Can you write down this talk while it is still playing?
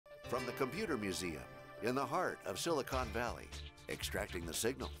From the Computer Museum in the heart of Silicon Valley, extracting the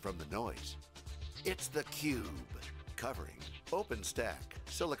signal from the noise, it's theCUBE, covering OpenStack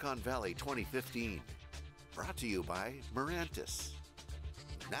Silicon Valley 2015. Brought to you by Mirantis.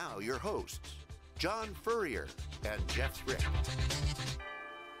 Now your hosts, John Furrier and Jeff Frick.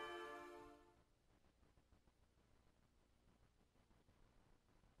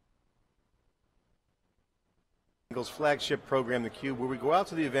 Flagship program, theCUBE, where we go out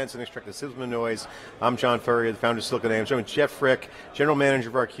to the events and extract the signal from the noise. I'm John Furrier, the founder of Silicon Valley. I'm joined with Jeff Frick, general manager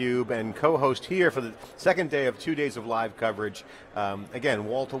of our CUBE, and co-host here for the second day of 2 days of live coverage. Again,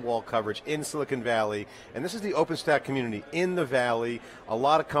 wall-to-wall coverage in Silicon Valley. And this is the OpenStack community in the Valley. A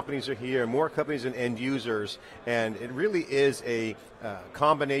lot of companies are here, more companies and end users. And it really is a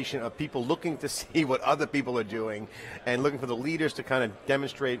combination of people looking to see what other people are doing and looking for the leaders to kind of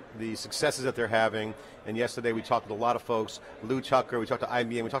demonstrate the successes that they're having. And yesterday we talked with a lot of folks, Lou Tucker, we talked to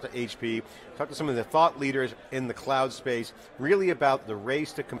IBM, we talked to HP, we talked to some of the thought leaders in the cloud space, really about the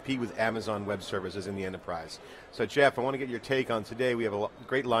race to compete with Amazon Web Services in the enterprise. So Jeff, I want to get your take on today. We have a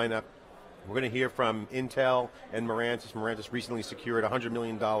great lineup. We're going to hear from Intel and Mirantis. Mirantis recently secured a $100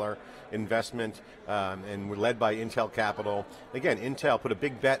 million investment, and we're led by Intel Capital. Again, Intel put a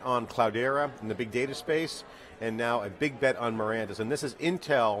big bet on Cloudera in the big data space, and now a big bet on Mirantis. And this is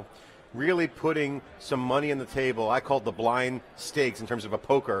Intel really putting some money on the table. I call it the blind stakes in terms of a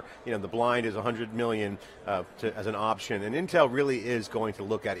poker. You know, the blind is 100 million as an option, and Intel really is going to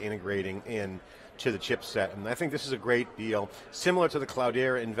look at integrating in to the chipset, and I think this is a great deal, similar to the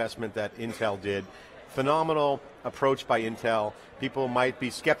Cloudera investment that Intel did. Phenomenal approach by Intel. People might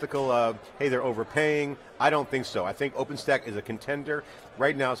be skeptical of, hey, they're overpaying. I don't think so. I think OpenStack is a contender.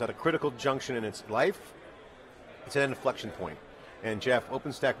 Right now it's at a critical junction in its life. It's at an inflection point. And Jeff,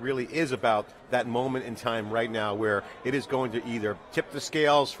 OpenStack really is about that moment in time right now where it is going to either tip the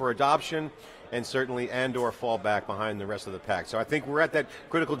scales for adoption and or fall back behind the rest of the pack. So I think we're at that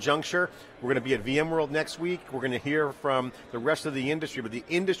critical juncture. We're going to be at VMworld next week. We're going to hear from the rest of the industry, but the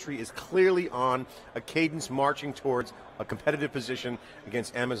industry is clearly on a cadence marching towards a competitive position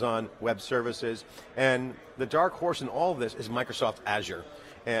against Amazon Web Services. And the dark horse in all of this is Microsoft Azure.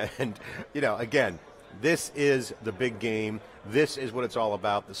 And, you know, again, this is the big game. This is what it's all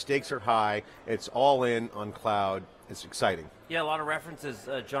about. The stakes are high. It's all in on cloud. It's exciting. Yeah, a lot of references,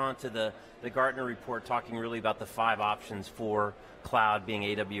 John, to the Gartner report talking really about the 5 options for cloud being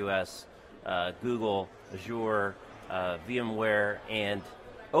AWS, Google, Azure, VMware, and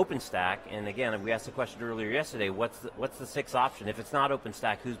OpenStack. And again, we asked the question earlier yesterday, what's the 6th option? If it's not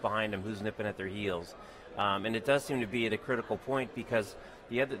OpenStack, who's behind them? Who's nipping at their heels? And it does seem to be at a critical point because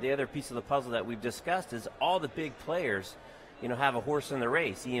the other piece of the puzzle that we've discussed is all the big players, you know, have a horse in the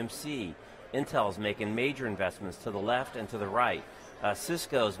race. EMC, Intel's making major investments to the left and to the right.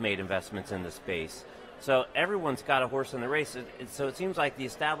 Cisco's made investments in the space. So everyone's got a horse in the race. So it seems like the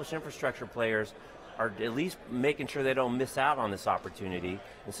established infrastructure players are at least making sure they don't miss out on this opportunity.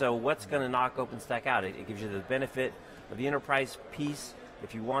 And so what's going to knock OpenStack out? It gives you the benefit of the enterprise piece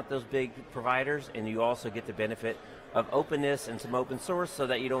if you want those big providers, and you also get the benefit of openness and some open source so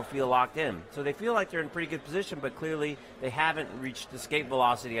that you don't feel locked in. So they feel like they're in a pretty good position, but clearly they haven't reached escape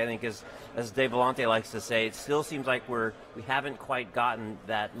velocity, I think, as Dave Vellante likes to say. It still seems like we haven't quite gotten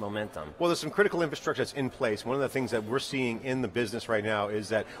that momentum. Well, there's some critical infrastructure that's in place. One of the things that we're seeing in the business right now is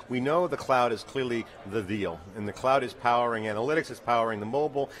that we know the cloud is clearly the deal, and the cloud is powering analytics, it's powering the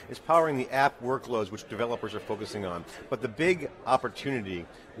mobile, it's powering the app workloads which developers are focusing on. But the big opportunity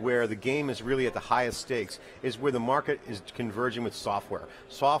where the game is really at the highest stakes is where the market is converging with software.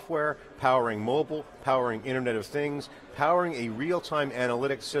 Software powering mobile, powering Internet of Things, powering a real-time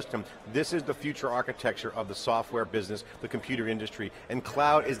analytics system. This is the future architecture of the software business, the computer industry, and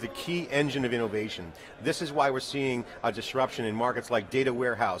cloud is the key engine of innovation. This is why we're seeing a disruption in markets like data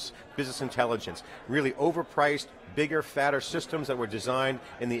warehouse, business intelligence, really overpriced, bigger, fatter systems that were designed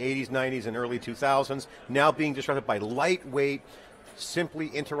in the 80s, 90s, and early 2000s, now being disrupted by lightweight, simply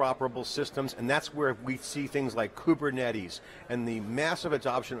interoperable systems, and that's where we see things like Kubernetes and the massive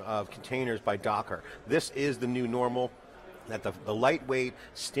adoption of containers by Docker. This is the new normal. That the lightweight,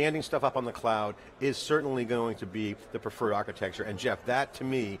 standing stuff up on the cloud is certainly going to be the preferred architecture. And Jeff, that to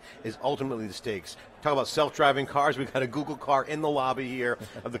me is ultimately the stakes. Talk about self-driving cars. We've got a Google car in the lobby here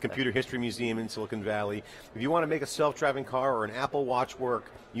of the Computer History Museum in Silicon Valley. If you want to make a self-driving car or an Apple Watch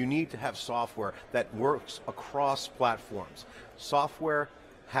work, you need to have software that works across platforms. Software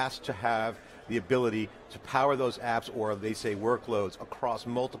has to have the ability to power those apps, or they say workloads, across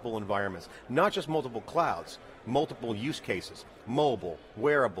multiple environments. Not just multiple clouds, multiple use cases, mobile,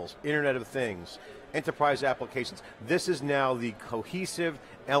 wearables, Internet of Things, enterprise applications. This is now the cohesive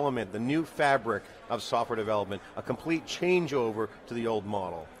element, the new fabric of software development, a complete changeover to the old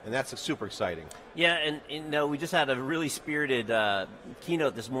model. And that's super exciting. Yeah, and we just had a really spirited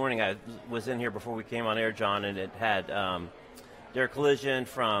keynote this morning. I was in here before we came on air, John, and it had Derek Collison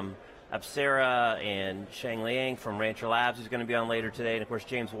from Apsera and Sheng Liang from Rancher Labs, who's going to be on later today, and of course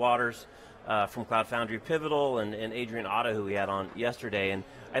James Waters from Cloud Foundry Pivotal, and Adrian Otto, who we had on yesterday. And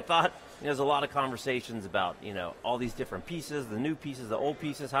I thought there's a lot of conversations about all these different pieces, the new pieces, the old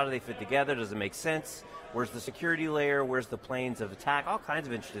pieces, how do they fit together, does it make sense, where's the security layer, where's the planes of attack, all kinds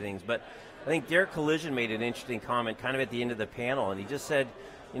of interesting things. But I think Derek Collison made an interesting comment kind of at the end of the panel, and he just said,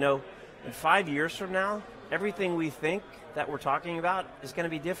 in 5 years from now, everything we think that we're talking about is going to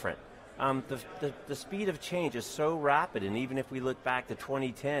be different. The speed of change is so rapid, and even if we look back to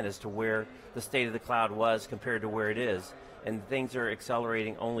 2010 as to where the state of the cloud was compared to where it is, and things are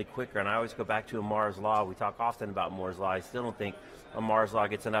accelerating only quicker. And I always go back to Amar's Law. We talk often about Amar's Law. I still don't think Amar's Law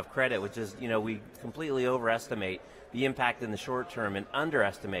gets enough credit, which is, we completely overestimate the impact in the short term and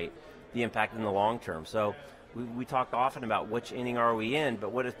underestimate the impact in the long term. So we talk often about which inning are we in,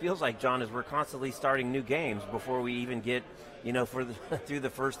 but what it feels like, John, is we're constantly starting new games before we even get through the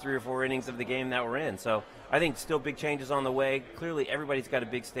first 3 or 4 innings of the game that we're in. So I think still big changes on the way. Clearly everybody's got a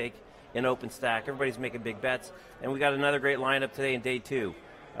big stake in OpenStack. Everybody's making big bets. And we got another great lineup today in day 2.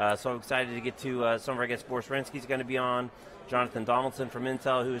 So I'm excited to get to some of our guests. Boris Rensky's going to be on. Jonathan Donaldson from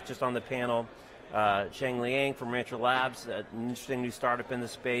Intel, who was just on the panel. Sheng Liang from Rancher Labs, an interesting new startup in the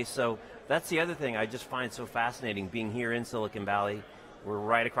space. So that's the other thing I just find so fascinating being here in Silicon Valley. We're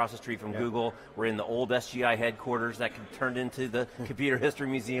right across the street from Google. We're in the old SGI headquarters that turned into the Computer History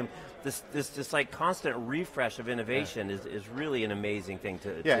Museum. This just like constant refresh of innovation is really an amazing thing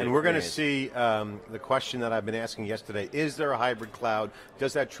to and we're going to see the question that I've been asking yesterday, is there a hybrid cloud?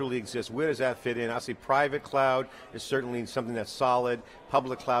 Does that truly exist? Where does that fit in? Obviously private cloud is certainly something that's solid.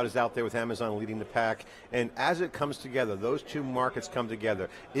 Public cloud is out there with Amazon leading the pack. And as it comes together, those two markets come together.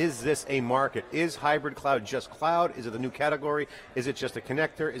 Is this a market? Is hybrid cloud just cloud? Is it a new category? Is it just a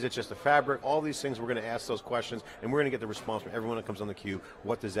connector? Is it just a fabric? All these things, we're going to ask those questions, and we're going to get the response from everyone that comes on theCUBE.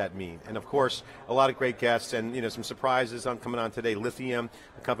 What does that mean? And of course, a lot of great guests, and some surprises coming on today. Lithium,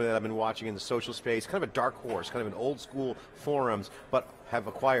 a company that I've been watching in the social space, kind of a dark horse, kind of an old school forums, but have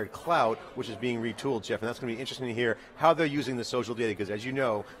acquired Cloud, which is being retooled, Jeff, and that's going to be interesting to hear how they're using the social data, because as you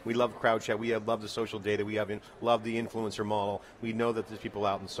know, we love CrowdChat, we love the social data, we love the influencer model, we know that there's people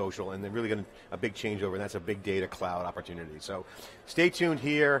out in social, and they're really going to, a big changeover, and that's a big data cloud opportunity. So stay tuned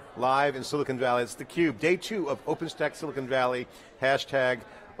here, live in Silicon Valley. It's theCUBE, day 2 of OpenStack Silicon Valley, hashtag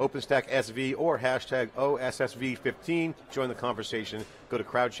OpenStack SV or hashtag OSSV15. Join the conversation. Go to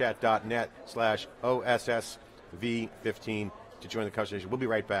crowdchat.net/OSSV15 to join the conversation. We'll be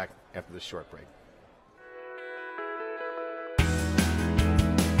right back after this short break.